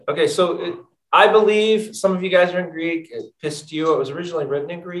Okay, so I believe some of you guys are in Greek. Pisteuo, it was originally written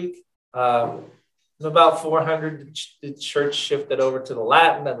in Greek. About 400, the church shifted over to the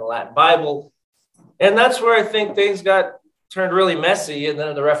Latin and the Latin Bible. And that's where I think things got turned really messy. And then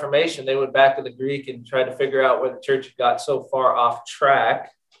in the Reformation, they went back to the Greek and tried to figure out where the church got so far off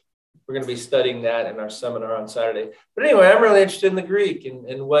track. We're going to be studying that in our seminar on Saturday. But anyway, I'm really interested in the Greek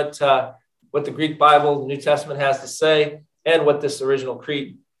and what the Greek Bible, New Testament has to say, and what this original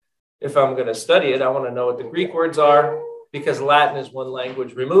creed. If I'm going to study it, I want to know what the Greek words are, because Latin is one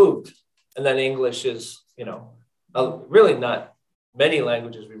language removed. And then English is, really not many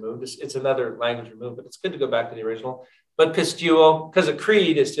languages removed. It's another language removed, but it's good to go back to the original. But pisteuo, because a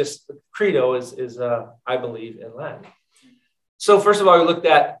creed is just, credo is I believe, in Latin. So first of all, we looked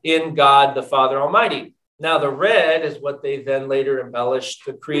at in God, the Father Almighty. Now the red is what they then later embellished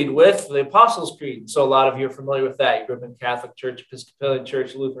the creed with, the Apostles' Creed. So a lot of you are familiar with that. You grew up in Catholic Church, Episcopalian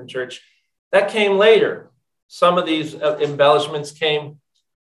Church, Lutheran Church. That came later. Some of these embellishments came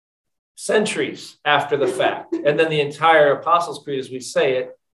centuries after the fact. And then the entire Apostles' Creed, as we say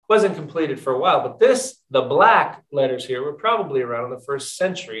it, wasn't completed for a while. But the black letters here were probably around in the first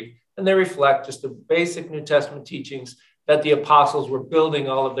century, and they reflect just the basic New Testament teachings that the apostles were building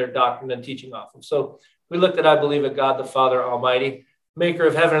all of their doctrine and teaching off of. So we looked at, I believe, at God the Father Almighty, maker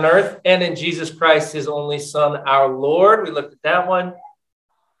of heaven and earth, and in Jesus Christ, his only Son, our Lord. We looked at that one.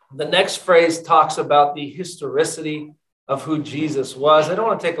 The next phrase talks about the historicity of who Jesus was. I don't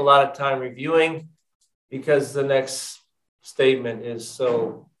want to take a lot of time reviewing, because the next statement is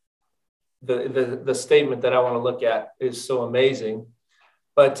so, the statement that I want to look at is so amazing.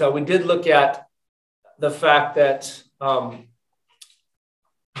 But we did look at the fact that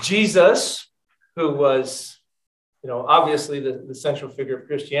Jesus, who was, obviously the central figure of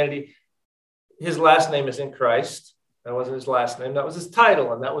Christianity, his last name is in Christ. That wasn't his last name. That was his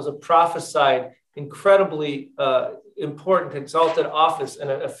title. And that was a prophesied, incredibly important, exalted office, and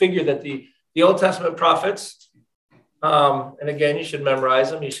a figure that the Old Testament prophets, and again, you should memorize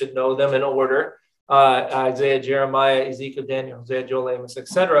them. You should know them in order. Isaiah, Jeremiah, Ezekiel, Daniel, Hosea, Joel, Amos,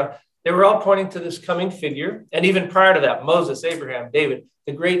 etc. They were all pointing to this coming figure. And even prior to that, Moses, Abraham, David,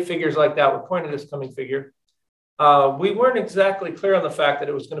 the great figures like that were pointing to this coming figure. We weren't exactly clear on the fact that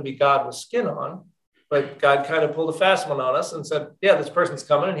it was going to be God with skin on, but God kind of pulled a fast one on us and said, yeah, this person's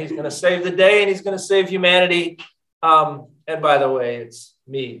coming and he's going to save the day and he's going to save humanity. And by the way, it's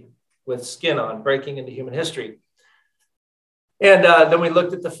me with skin on, breaking into human history. And then we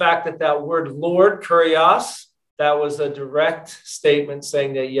looked at the fact that word Lord, kurios, that was a direct statement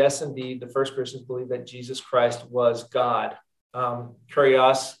saying that, yes, indeed, the first Christians believed that Jesus Christ was God.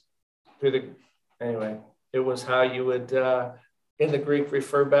 Kurios, anyway, it was how you would, in the Greek,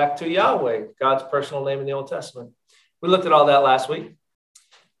 refer back to Yahweh, God's personal name in the Old Testament. We looked at all that last week.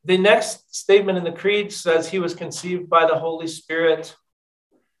 The next statement in the creed says he was conceived by the Holy Spirit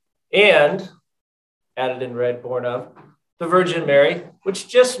and, added in red, born of the Virgin Mary, which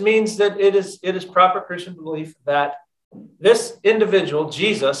just means that it is proper Christian belief that this individual,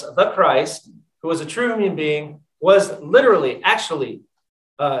 Jesus, the Christ, who was a true human being, was literally, actually,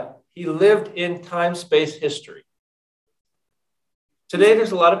 he lived in time, space, history. Today,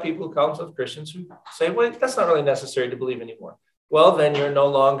 there's a lot of people who call themselves Christians who say, well, that's not really necessary to believe anymore. Well, then you're no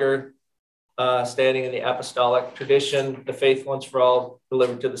longer standing in the apostolic tradition, the faith once for all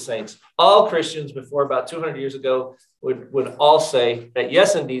delivered to the saints. All Christians before about 200 years ago would all say that,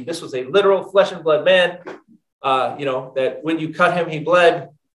 yes, indeed, this was a literal flesh and blood man, that when you cut him, he bled,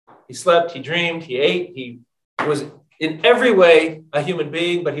 he slept, he dreamed, he ate, he was in every way a human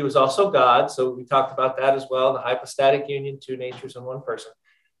being, but he was also God. So we talked about that as well, the hypostatic union, two natures in one person.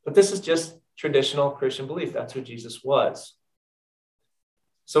 But this is just traditional Christian belief. That's who Jesus was.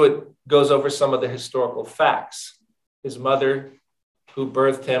 So it goes over some of the historical facts. His mother, who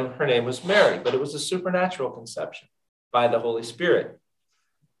birthed him, her name was Mary, but it was a supernatural conception by the Holy Spirit.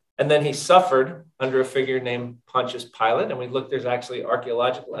 And then he suffered under a figure named Pontius Pilate. And we looked, there's actually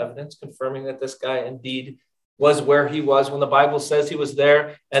archaeological evidence confirming that this guy indeed was where he was when the Bible says he was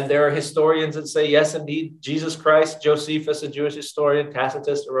there. And there are historians that say, yes, indeed, Jesus Christ, Josephus, a Jewish historian,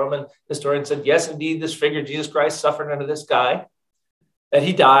 Tacitus, a Roman historian, said, yes, indeed, this figure, Jesus Christ, suffered under this guy. That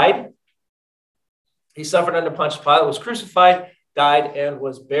he died. He suffered under Pontius Pilate, was crucified, died, and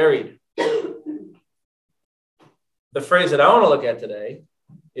was buried. The phrase that I want to look at today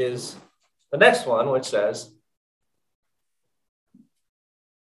is the next one, which says,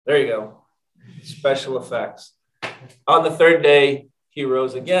 there you go, special effects. On the third day, he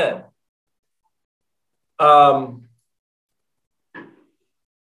rose again. You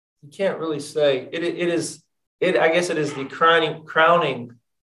can't really say, I guess it is the crowning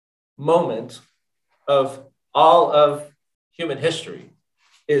moment of all of human history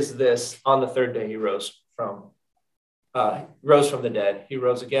is this: on the third day he rose from the dead. He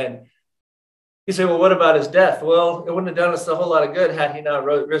rose again. You say, well, what about his death? Well, it wouldn't have done us a whole lot of good had he not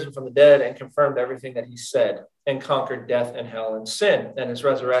risen from the dead and confirmed everything that he said and conquered death and hell and sin. And his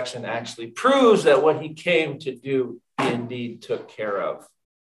resurrection actually proves that what he came to do, he indeed took care of.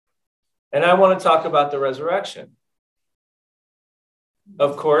 And I want to talk about the resurrection.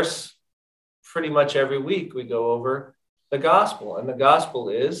 Of course, pretty much every week we go over the gospel. And the gospel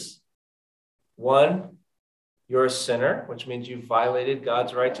is, one, you're a sinner, which means you violated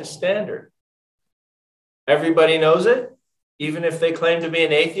God's righteous standard. Everybody knows it. Even if they claim to be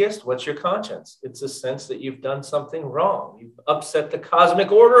an atheist, what's your conscience? It's a sense that you've done something wrong. You've upset the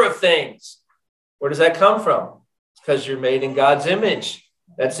cosmic order of things. Where does that come from? It's because you're made in God's image.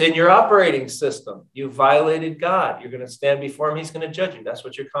 That's in your operating system. You violated God. You're going to stand before him. He's going to judge you. That's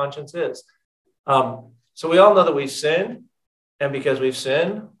what your conscience is. So we all know that we've sinned. And because we've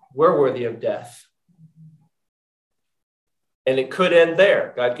sinned, we're worthy of death. And it could end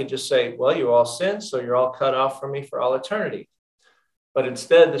there. God could just say, well, you all sinned, so you're all cut off from me for all eternity. But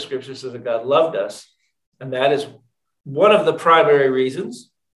instead, the scripture says that God loved us. And that is one of the primary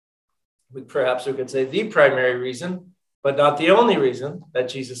reasons. Perhaps we could say the primary reason, but not the only reason that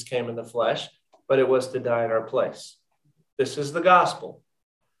Jesus came in the flesh, but it was to die in our place. This is the gospel.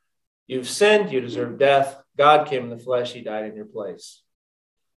 You've sinned, you deserve death. God came in the flesh, he died in your place.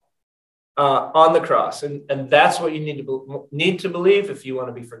 On the cross. And that's what you need to believe if you want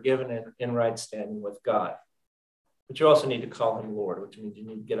to be forgiven and in right standing with God. But you also need to call him Lord, which means you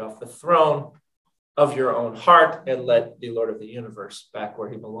need to get off the throne of your own heart and let the Lord of the universe back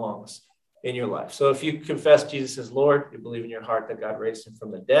where he belongs in your life. So if you confess Jesus as Lord, you believe in your heart that God raised him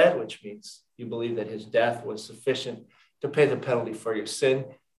from the dead, which means you believe that his death was sufficient to pay the penalty for your sin,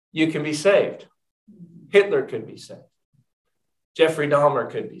 you can be saved. Hitler could be saved. Jeffrey Dahmer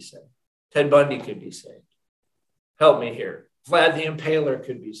could be saved. Ted Bundy could be saved. Help me here. Vlad the Impaler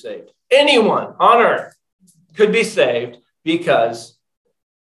could be saved. Anyone on earth could be saved because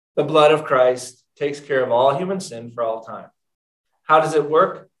the blood of Christ takes care of all human sin for all time. How does it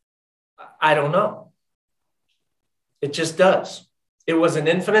work? I don't know. It just does. It was an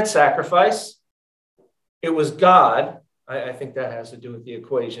infinite sacrifice. It was God. I think that has to do with the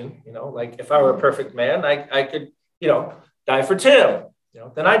equation. Like if I were a perfect man, I could, die for Tim.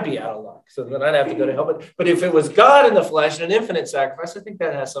 Then I'd be out of luck. So then I'd have to go to hell. But if it was God in the flesh and an infinite sacrifice, I think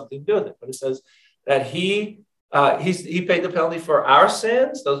that has something to do with it. But it says that he paid the penalty for our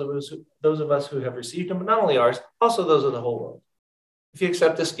sins, those of us who have received him, but not only ours, also those of the whole world. If you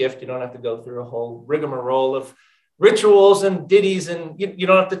accept this gift, you don't have to go through a whole rigmarole of rituals and ditties, and you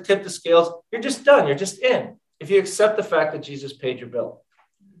don't have to tip the scales. You're just done. You're just in. If you accept the fact that Jesus paid your bill.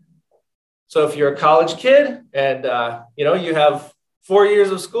 So if you're a college kid and you have 4 years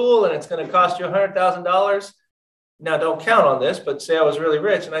of school and it's going to cost you $100,000. Now, don't count on this, but say I was really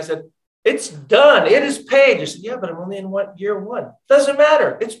rich and I said, it's done. It is paid. You said, yeah, but I'm only in year one. Doesn't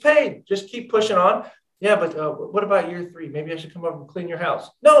matter. It's paid. Just keep pushing on. Yeah, but what about year 3? Maybe I should come over and clean your house.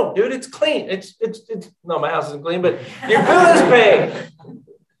 No, dude, it's clean. It's no, my house isn't clean, but your bill is paid.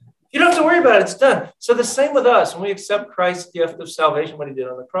 You don't have to worry about it. It's done. So the same with us when we accept Christ's gift of salvation, what he did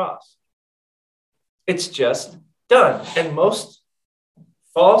on the cross. It's just done. And most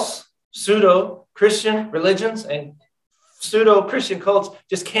false pseudo-Christian religions and pseudo-Christian cults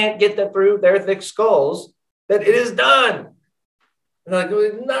just can't get that through their thick skulls that it is done. And like,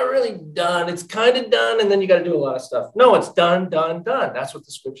 it's not really done. It's kind of done, and then you got to do a lot of stuff. No, it's done, done, done. That's what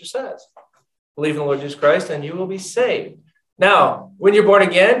the scripture says. Believe in the Lord Jesus Christ, and you will be saved. Now, when you're born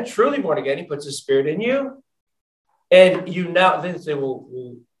again, truly born again, he puts his spirit in you. And you now then say,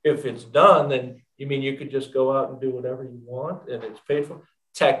 well, if it's done, then you mean you could just go out and do whatever you want and it's paid for?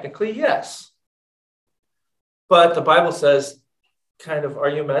 Technically, yes. But the Bible says, kind of, are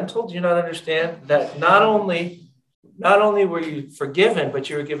you mental? Do you not understand that not only were you forgiven, but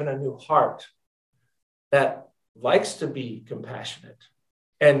you were given a new heart that likes to be compassionate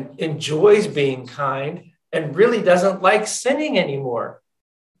and enjoys being kind and really doesn't like sinning anymore.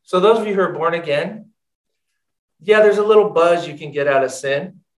 So those of you who are born again, yeah, there's a little buzz you can get out of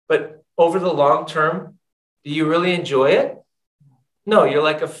sin, but over the long term, do you really enjoy it? No, you're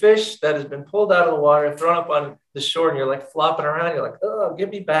like a fish that has been pulled out of the water, thrown up on the shore, and you're like flopping around. You're like, oh, get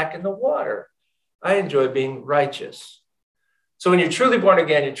me back in the water. I enjoy being righteous. So when you're truly born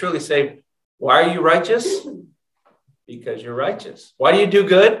again, you're truly saved. Why are you righteous? Because you're righteous. Why do you do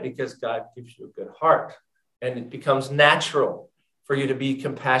good? Because God gives you a good heart. And it becomes natural for you to be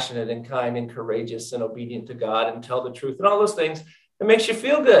compassionate and kind and courageous and obedient to God and tell the truth and all those things It makes you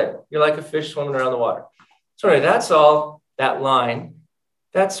feel good. You're like a fish swimming around the water. Sorry, that's all, that line.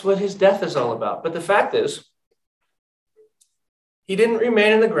 That's what his death is all about. But the fact is, he didn't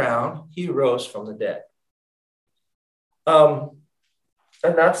remain in the ground. He rose from the dead. And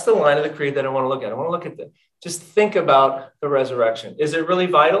that's the line of the creed that I want to look at. I want to look at just think about the resurrection. Is it really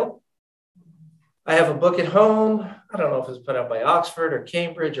vital? I have a book at home. I don't know if it's put out by Oxford or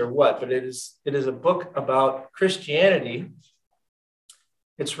Cambridge or what, but it is a book about Christianity.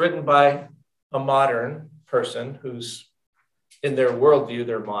 It's written by a modern person who's, in their worldview,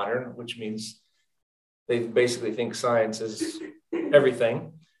 they're modern, which means they basically think science is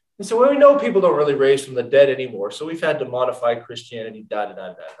everything. And so we know people don't really raise from the dead anymore. So we've had to modify Christianity,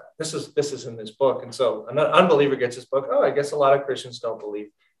 This is in this book. And so an unbeliever gets this book. Oh, I guess a lot of Christians don't believe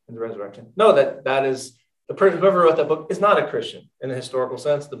in the resurrection. No, that is, the person whoever wrote that book is not a Christian in the historical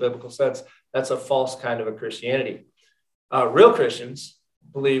sense, the biblical sense. That's a false kind of a Christianity. Real Christians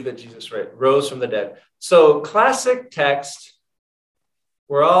believe that Jesus rose from the dead. So classic text,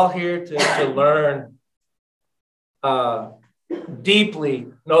 we're all here to learn deeply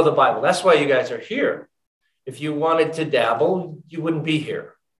know the Bible. That's why you guys are here. If you wanted to dabble, you wouldn't be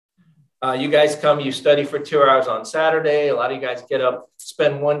here. You guys come, you study for 2 hours on Saturday. A lot of you guys get up,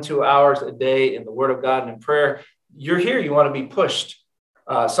 spend 1-2 hours a day in the Word of God and in prayer. You're here. You want to be pushed.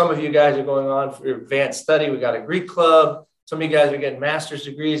 Some of you guys are going on for advanced study. We got a Greek club. Some of you guys are getting master's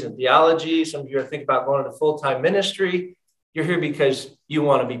degrees in theology. Some of you are thinking about going into full-time ministry. You're here because you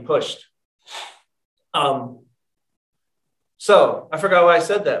want to be pushed. So I forgot why I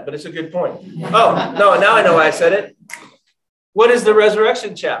said that, but it's a good point. Oh, no, now I know why I said it. What is the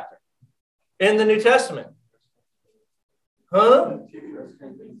resurrection chapter in the New Testament? Huh?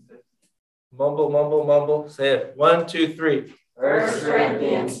 Mumble, mumble, mumble. Say it. 1, 2, 3. 1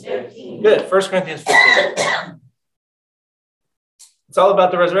 Corinthians 15. Good. 1 Corinthians 15. It's all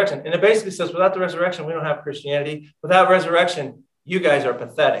about the resurrection. And it basically says, without the resurrection, we don't have Christianity. Without resurrection, you guys are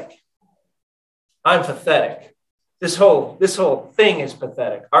pathetic. I'm pathetic. This whole thing is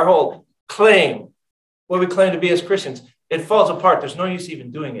pathetic. Our whole claim, what we claim to be as Christians, it falls apart. There's no use even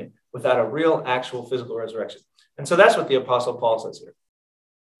doing it without a real, actual physical resurrection. And so that's what the Apostle Paul says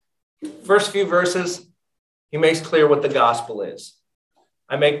here. First few verses, he makes clear what the gospel is.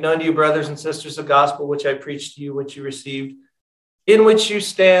 I make known to you, brothers and sisters, the gospel which I preached to you, which you received, in which you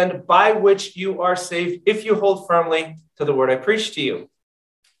stand, by which you are saved, if you hold firmly to the word I preached to you.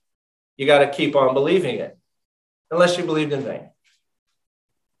 You got to keep on believing it, unless you believed in vain.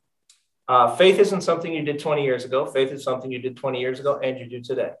 Faith isn't something you did 20 years ago. Faith is something you did 20 years ago and you do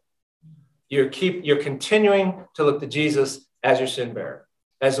today. You're continuing to look to Jesus as your sin bearer,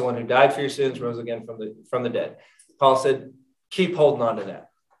 as the one who died for your sins, rose again from the dead. Paul said, keep holding on to that.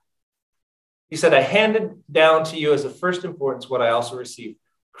 He said, I handed down to you as of first importance what I also received.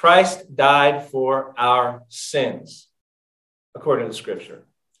 Christ died for our sins, according to the scripture.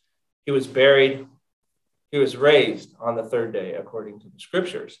 He was buried. He was raised on the third day, according to the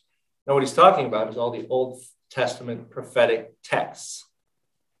scriptures. Now, what he's talking about is all the Old Testament prophetic texts,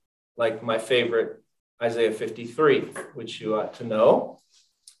 like my favorite, Isaiah 53, which you ought to know,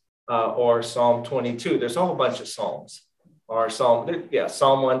 or Psalm 22. There's a whole bunch of Psalms, or Psalm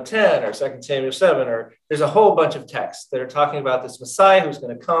 110, or 2 Samuel 7, or there's a whole bunch of texts that are talking about this Messiah who's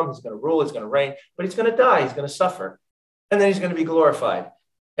going to come, he's going to rule, he's going to reign, but he's going to die, he's going to suffer, and then he's going to be glorified.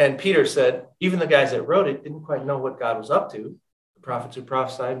 And Peter said, even the guys that wrote it didn't quite know what God was up to. The prophets who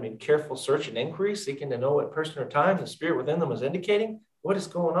prophesied made careful search and inquiry, seeking to know what person or time the spirit within them was indicating. What is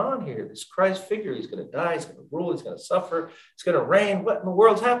going on here? This Christ figure, he's going to die, he's going to rule, he's going to suffer, he's going to reign. What in the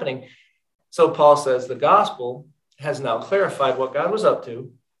world's happening? So Paul says the gospel has now clarified what God was up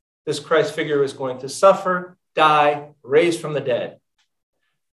to. This Christ figure is going to suffer, die, raise from the dead.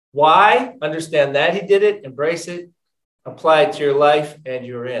 Why? Understand that he did it, embrace it, apply it to your life, and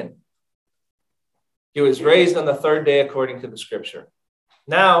you're in. He was raised on the third day according to the scripture.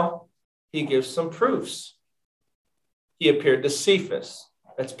 Now he gives some proofs. He appeared to Cephas.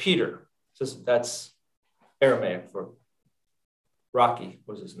 That's Peter. That's Aramaic for Rocky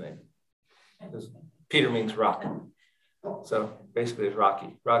was his name. Peter means rock. So basically it's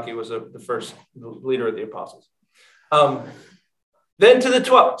Rocky. Rocky was the first leader of the apostles. Then to the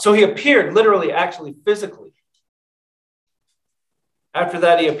 12. So he appeared literally, actually, physically. After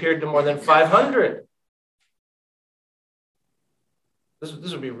that, he appeared to more than 500.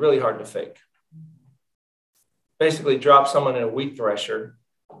 This would be really hard to fake. Basically, drop someone in a wheat thresher,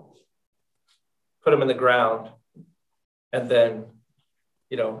 put them in the ground, and then,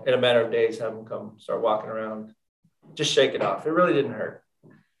 in a matter of days, have them come start walking around. Just shake it off. It really didn't hurt.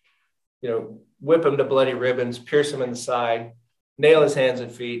 Whip them to bloody ribbons, pierce them in the side, nail his hands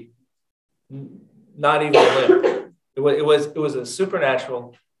and feet, not even limp. It was a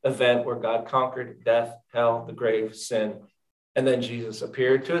supernatural event where God conquered death, hell, the grave, sin. And then Jesus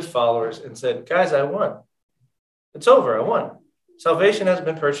appeared to his followers and said, guys, I won. It's over. I won. Salvation has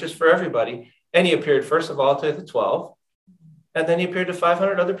been purchased for everybody. And he appeared, first of all, to the 12. And then he appeared to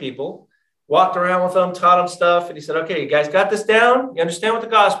 500 other people, walked around with them, taught them stuff. And he said, okay, you guys got this down? You understand what the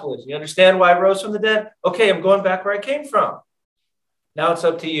gospel is? You understand why I rose from the dead? Okay, I'm going back where I came from. Now it's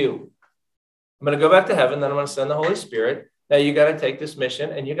up to you. I'm going to go back to heaven. Then I'm going to send the Holy Spirit. Now you got to take this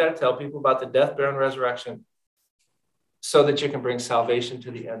mission and you got to tell people about the death, burial, and resurrection so that you can bring salvation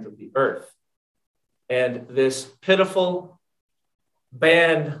to the ends of the earth. And this pitiful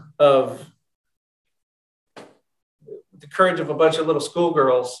band of the courage of a bunch of little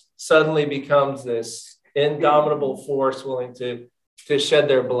schoolgirls suddenly becomes this indomitable force willing to shed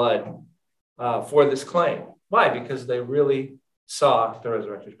their blood for this claim. Why? Because they really saw the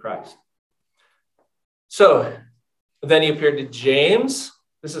resurrected Christ. So then he appeared to James.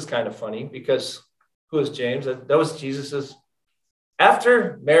 This is kind of funny because who is James? That was Jesus's.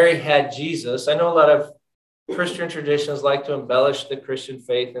 After Mary had Jesus, I know a lot of Christian traditions like to embellish the Christian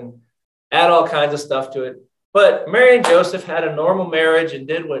faith and add all kinds of stuff to it. But Mary and Joseph had a normal marriage and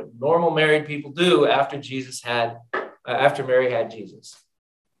did what normal married people do after Mary had Jesus.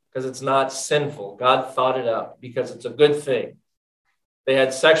 Because it's not sinful. God thought it up because it's a good thing. They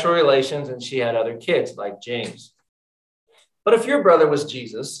had sexual relations and she had other kids like James. But if your brother was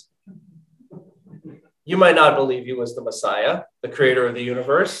Jesus, you might not believe he was the Messiah, the creator of the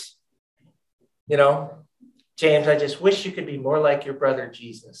universe. You know, James, I just wish you could be more like your brother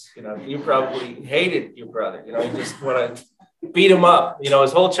Jesus. You know, you probably hated your brother. You know, you just want to beat him up, you know,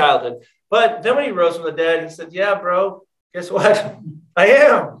 his whole childhood. But then when he rose from the dead, he said, yeah, bro, guess what? I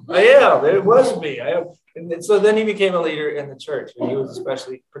am. It was me. I am. And so then he became a leader in the church. And he was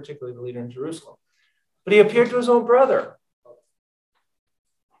particularly the leader in Jerusalem. But he appeared to his own brother.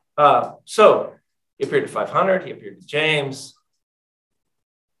 So he appeared to 500. He appeared to James.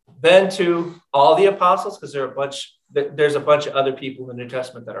 Then to all the apostles, because there's a bunch of other people in the New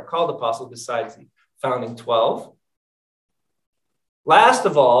Testament that are called apostles besides the founding 12. Last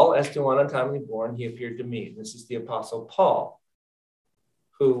of all, as to one untimely born, he appeared to me. This is the apostle Paul,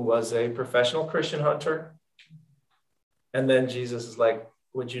 who was a professional Christian hunter. And then Jesus is like,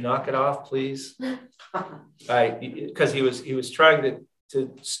 would you knock it off, please? Because he was trying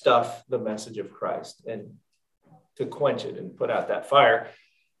to stuff the message of Christ and to quench it and put out that fire.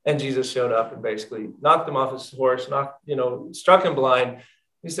 And Jesus showed up and basically knocked him off his horse, struck him blind.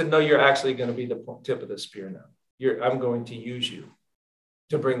 He said, no, you're actually going to be the tip of the spear now. I'm going to use you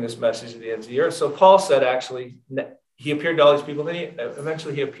to bring this message to the ends of the earth. So Paul said, actually, he appeared to all these people. Then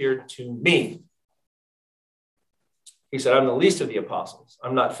eventually he appeared to me. He said, I'm the least of the apostles.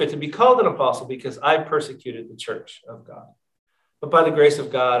 I'm not fit to be called an apostle because I persecuted the church of God. But by the grace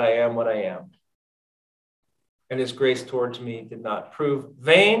of God, I am what I am. And his grace towards me did not prove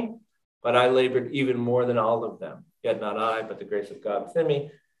vain, but I labored even more than all of them. Yet not I, but the grace of God within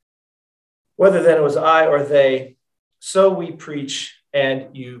me. Whether then it was I or they, so we preach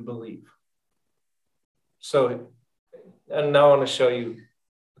and you believe. So, and now I want to show you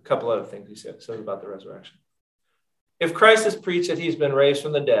a couple other things he says about the resurrection. If Christ has preached that he's been raised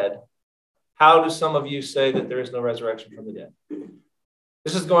from the dead, how do some of you say that there is no resurrection from the dead?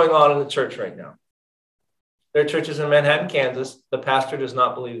 This is going on in the church right now. There are churches in Manhattan, Kansas. The pastor does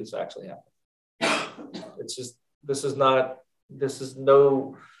not believe this actually happened.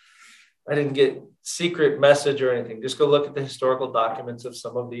 I didn't get secret message or anything. Just go look at the historical documents of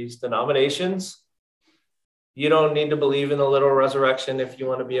some of these denominations. You don't need to believe in the literal resurrection if you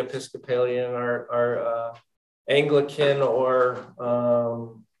want to be Episcopalian or Anglican or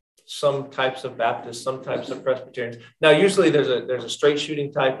some types of Baptists, some types of Presbyterians. Now, usually there's a straight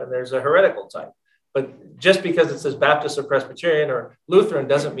shooting type and there's a heretical type. But just because it says Baptist or Presbyterian or Lutheran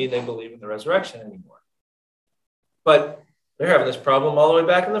doesn't mean they believe in the resurrection anymore. But they're having this problem all the way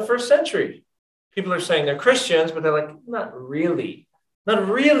back in the first century. People are saying they're Christians, but they're like, not really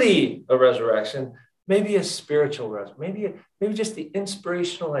a resurrection. Maybe a spiritual resurrection. Maybe just the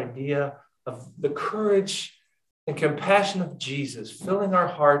inspirational idea of the courage and compassion of Jesus filling our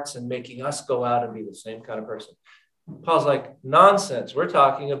hearts and making us go out and be the same kind of person. Paul's like, nonsense. We're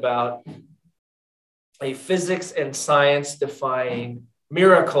talking about a physics and science defying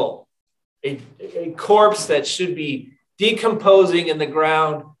miracle, a corpse that should be decomposing in the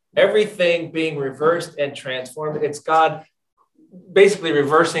ground, everything being reversed and transformed. It's God basically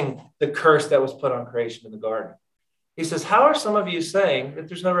reversing the curse that was put on creation in the garden. He says, how are some of you saying that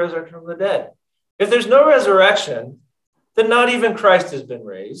there's no resurrection from the dead? If there's no resurrection, then not even Christ has been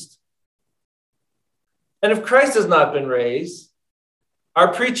raised. And if Christ has not been raised,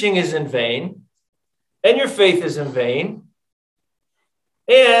 our preaching is in vain, and your faith is in vain.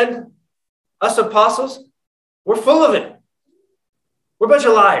 And us apostles, we're full of it. We're a bunch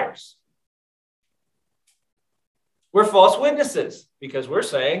of liars. We're false witnesses because we're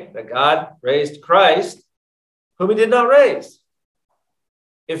saying that God raised Christ, whom he did not raise.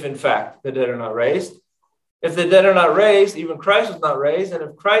 If in fact the dead are not raised. If the dead are not raised, even Christ was not raised. And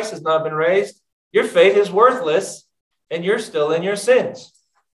if Christ has not been raised, your faith is worthless and you're still in your sins.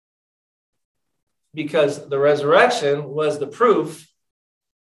 Because the resurrection was the proof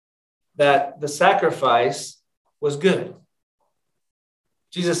that the sacrifice was good.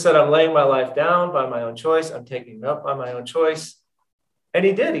 Jesus said, I'm laying my life down by my own choice. I'm taking it up by my own choice. And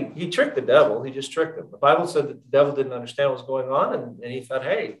he did. He tricked the devil. He just tricked him. The Bible said that the devil didn't understand what was going on. And he thought,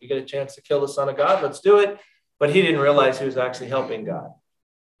 hey, you get a chance to kill the Son of God, let's do it. But he didn't realize he was actually helping God.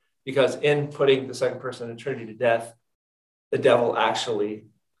 Because in putting the second person of the Trinity to death, the devil actually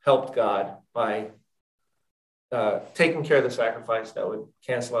helped God by taking care of the sacrifice that would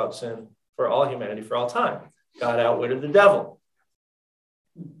cancel out sin for all humanity for all time. God outwitted the devil.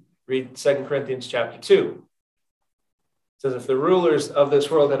 Read 2 Corinthians chapter 2. It says, if the rulers of this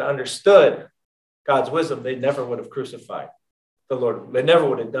world had understood God's wisdom, they never would have crucified the Lord. They never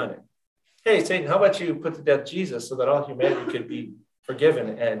would have done it. Hey, Satan, how about you put to death Jesus so that all humanity could be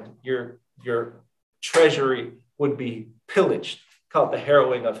forgiven and your treasury would be pillaged, called the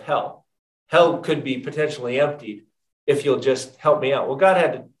harrowing of hell. Hell could be potentially emptied if you'll just help me out. Well, God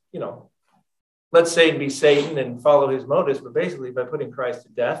had to, let Satan be Satan and follow his motives, but basically by putting Christ to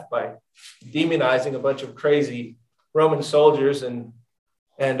death, by demonizing a bunch of crazy Roman soldiers and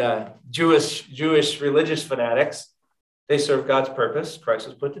Jewish religious fanatics, they served God's purpose. Christ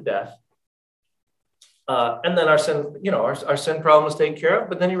was put to death. And then our sin, our sin problem was taken care of,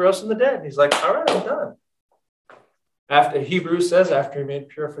 but then he rose from the dead. He's like, all right, I'm done. After Hebrews says, after he made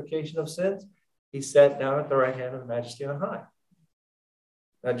purification of sins, he sat down at the right hand of the Majesty on high.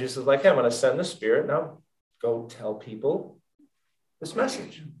 Now Jesus is like, hey, I'm going to send the Spirit. Now go tell people this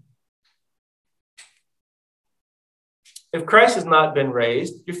message. If Christ has not been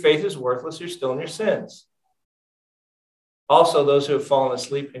raised, your faith is worthless. You're still in your sins. Also, those who have fallen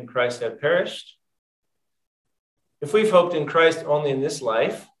asleep in Christ have perished. If we've hoped in Christ only in this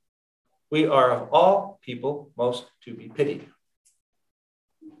life, we are of all people most to be pitied.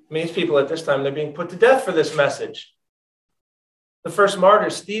 I mean, these people at this time, they're being put to death for this message. The first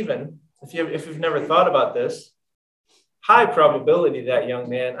martyr, Stephen, if you've never thought about this, high probability that young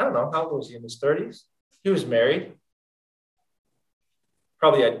man, I don't know, how old was he, in his 30s? He was married,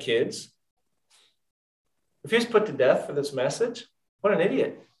 probably had kids. If he was put to death for this message, what an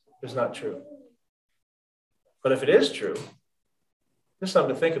idiot. It's not true. But if it is true, there's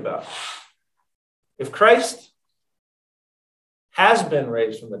something to think about. If Christ has been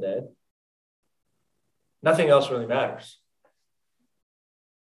raised from the dead, nothing else really matters.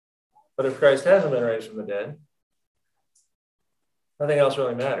 But if Christ hasn't been raised from the dead, nothing else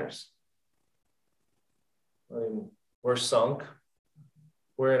really matters. I mean, we're sunk.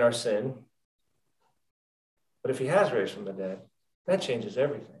 We're in our sin. But if he has raised from the dead, that changes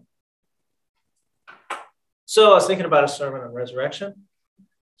everything. So I was thinking about a sermon on resurrection,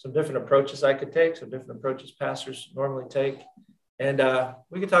 some different approaches I could take, some different approaches pastors normally take. And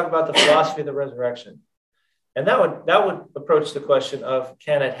we could talk about the philosophy of the resurrection. And that would approach the question of,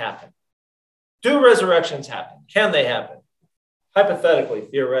 can it happen? Do resurrections happen? Can they happen? Hypothetically,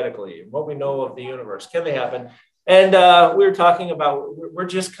 theoretically, what we know of the universe, can they happen? And we were talking about, we're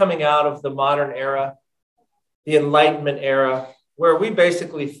just coming out of the modern era, the Enlightenment era, where we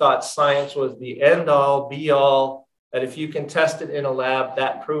basically thought science was the end all, be all, that if you can test it in a lab,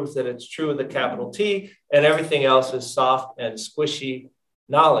 that proves that it's true with a capital T, and everything else is soft and squishy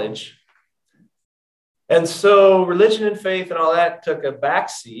knowledge. And so religion and faith and all that took a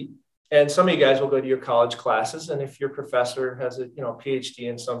backseat. And some of you guys will go to your college classes, and if your professor has a PhD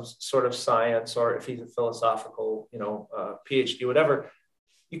in some sort of science, or if he's a philosophical PhD, whatever,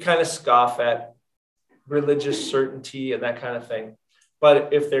 you kind of scoff at religious certainty and that kind of thing.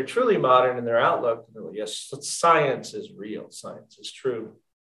 But if they're truly modern in their outlook, yes, science is real, science is true.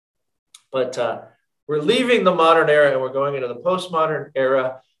 But we're leaving the modern era and we're going into the postmodern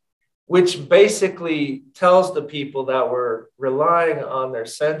era, which basically tells the people that were relying on their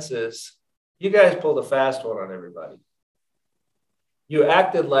senses, you guys pulled a fast one on everybody. You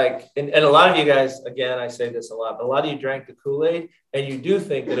acted like, and a lot of you guys, again, I say this a lot, but a lot of you drank the Kool-Aid, and you do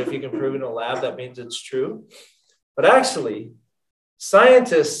think that if you can prove it in a lab, that means it's true. But actually,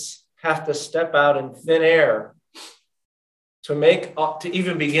 scientists have to step out in thin air to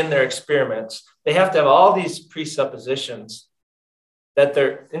even begin their experiments, they have to have all these presuppositions that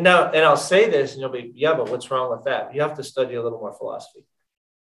and I'll say this and you'll be, yeah, but what's wrong with that? You have to study a little more philosophy.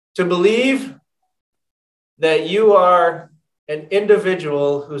 To believe that you are an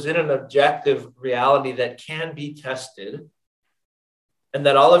individual who's in an objective reality that can be tested and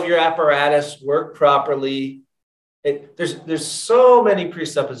that all of your apparatus work properly. There's so many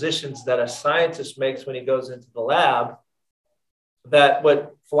presuppositions that a scientist makes when he goes into the lab that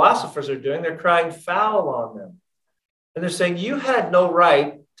what philosophers are doing, they're crying foul on them. And they're saying, you had no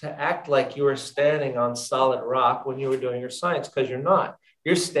right to act like you were standing on solid rock when you were doing your science, because you're not.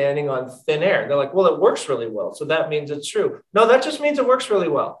 You're standing on thin air. They're like, well, it works really well, so that means it's true. No, that just means it works really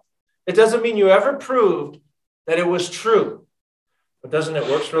well. It doesn't mean you ever proved that it was true. But doesn't it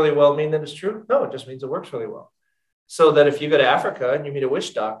works really well mean that it's true? No, it just means it works really well. So that if you go to Africa and you meet a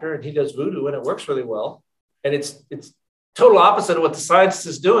witch doctor and he does voodoo and it works really well, and it's total opposite of what the scientist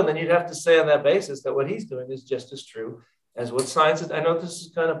is doing, then you'd have to say on that basis that what he's doing is just as true as what science is. I know this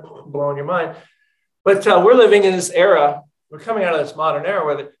is kind of blowing your mind, but we're living in this era. We're coming out of this modern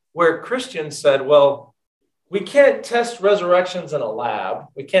era where Christians said, well, we can't test resurrections in a lab.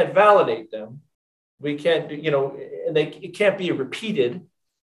 We can't validate them. We can't do, and it can't be repeated.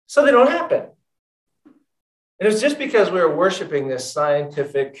 So they don't happen. And it's just because we're worshiping this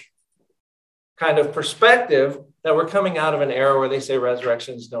scientific kind of perspective that we're coming out of an era where they say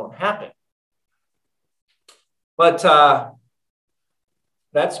resurrections don't happen. But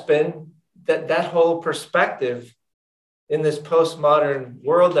that's been that whole perspective in this postmodern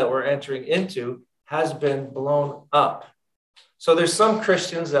world that we're entering into has been blown up. So there's some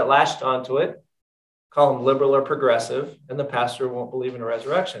Christians that latched onto it, call them liberal or progressive, and the pastor won't believe in a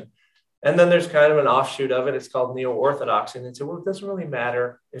resurrection. And then there's kind of an offshoot of it. It's called neo-orthodoxy. And they say, well, it doesn't really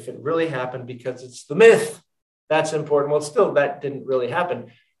matter if it really happened because it's the myth. That's important. Well, still, that didn't really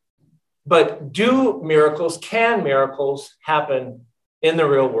happen. But can miracles happen in the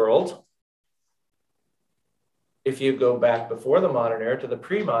real world? If you go back before the modern era to the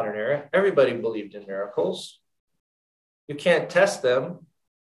pre-modern era, everybody believed in miracles. You can't test them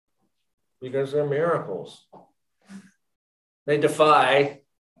because they're miracles. They defy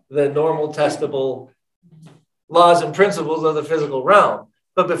the normal testable laws and principles of the physical realm.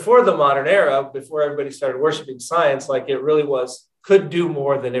 But before the modern era, before everybody started worshiping science like it really could do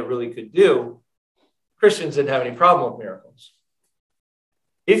more than it really could do, Christians didn't have any problem with miracles.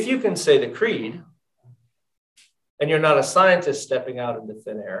 If you can say the creed, and you're not a scientist stepping out into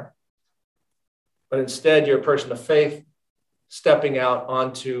thin air, but instead you're a person of faith stepping out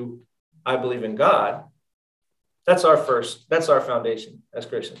onto, I believe in God, that's our foundation as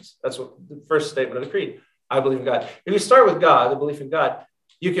Christians. That's what the first statement of the creed. I believe in God. If you start with God, the belief in God,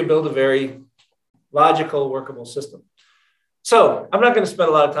 you can build a very logical, workable system. So I'm not going to spend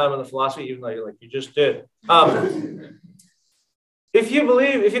a lot of time on the philosophy, even though you're like, you just did. If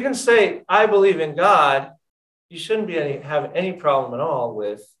you can say, I believe in God, you shouldn't have any problem at all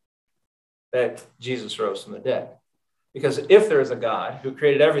with that Jesus rose from the dead. Because if there is a God who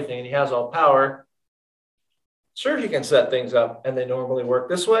created everything and he has all power, sure, he can set things up and they normally work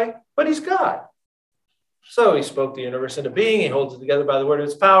this way, but he's God. So he spoke the universe into being. He holds it together by the word of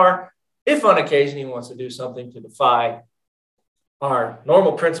his power. If on occasion he wants to do something to defy our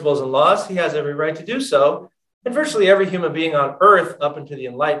normal principles and laws, he has every right to do so. And virtually every human being on earth up into the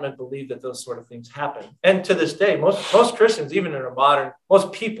Enlightenment believed that those sort of things happen. And to this day, most Christians,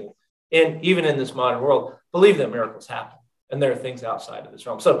 most people even in this modern world, believe that miracles happen. And there are things outside of this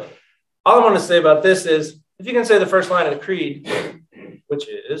realm. So all I want to say about this is, if you can say the first line of the creed, which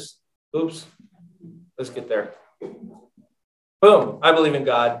is, let's get there. Boom, I believe in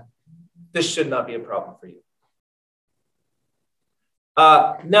God. This should not be a problem for you.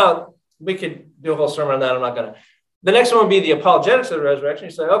 Now, we could do a whole sermon on that. I'm not going to. The next one would be the apologetics of the resurrection.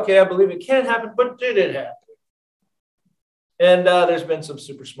 You say, okay, I believe it can happen, but did it happen? And there's been some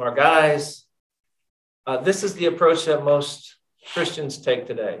super smart guys. This is the approach that most Christians take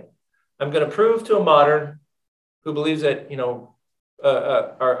today. I'm going to prove to a modern who believes that,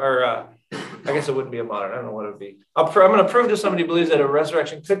 I guess it wouldn't be a modern. I don't know what it would be. I'm going to prove to somebody who believes that a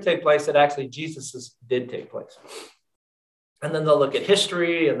resurrection could take place, that actually Jesus did take place. And then they'll look at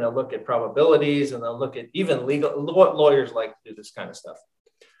history and they'll look at probabilities and they'll look at even what lawyers like to do this kind of stuff.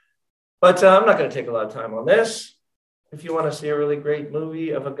 But I'm not going to take a lot of time on this. If you want to see a really great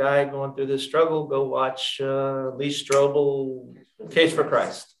movie of a guy going through this struggle, go watch Lee Strobel, Case for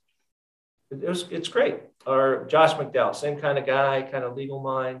Christ. It's great. Or Josh McDowell, same kind of guy, kind of legal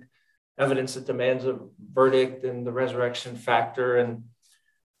mind, evidence that demands a verdict and the resurrection factor. And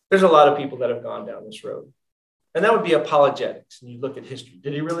there's a lot of people that have gone down this road. And that would be apologetics. And you look at history.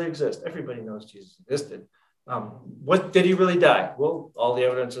 Did he really exist? Everybody knows Jesus existed. What did he really die? Well, all the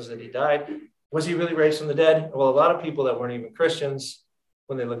evidence is that he died. Was he really raised from the dead? Well, a lot of people that weren't even Christians,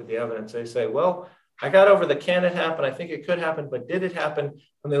 when they look at the evidence, they say, well, I got over the can it happen. I think it could happen, but did it happen?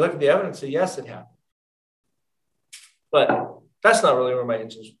 When they look at the evidence, say, yes, it happened. But that's not really where my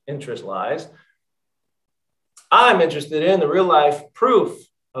interest lies. I'm interested in the real life proof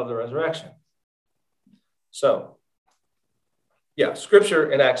of the resurrection. So, yeah,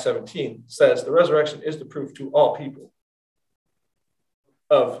 scripture in Acts 17 says the resurrection is the proof to all people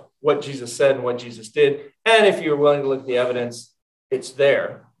of what Jesus said and what Jesus did. And if you're willing to look at the evidence, it's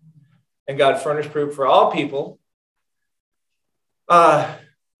there. And God furnished proof for all people that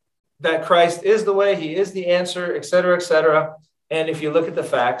Christ is the way, he is the answer, et cetera, et cetera. And if you look at the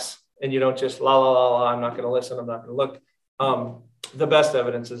facts and you don't just la, la, la, la, I'm not going to listen, I'm not going to look, the best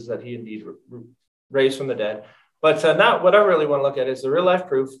evidence is that he indeed raised from the dead. But not what I really want to look at is the real life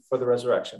proof for the resurrection.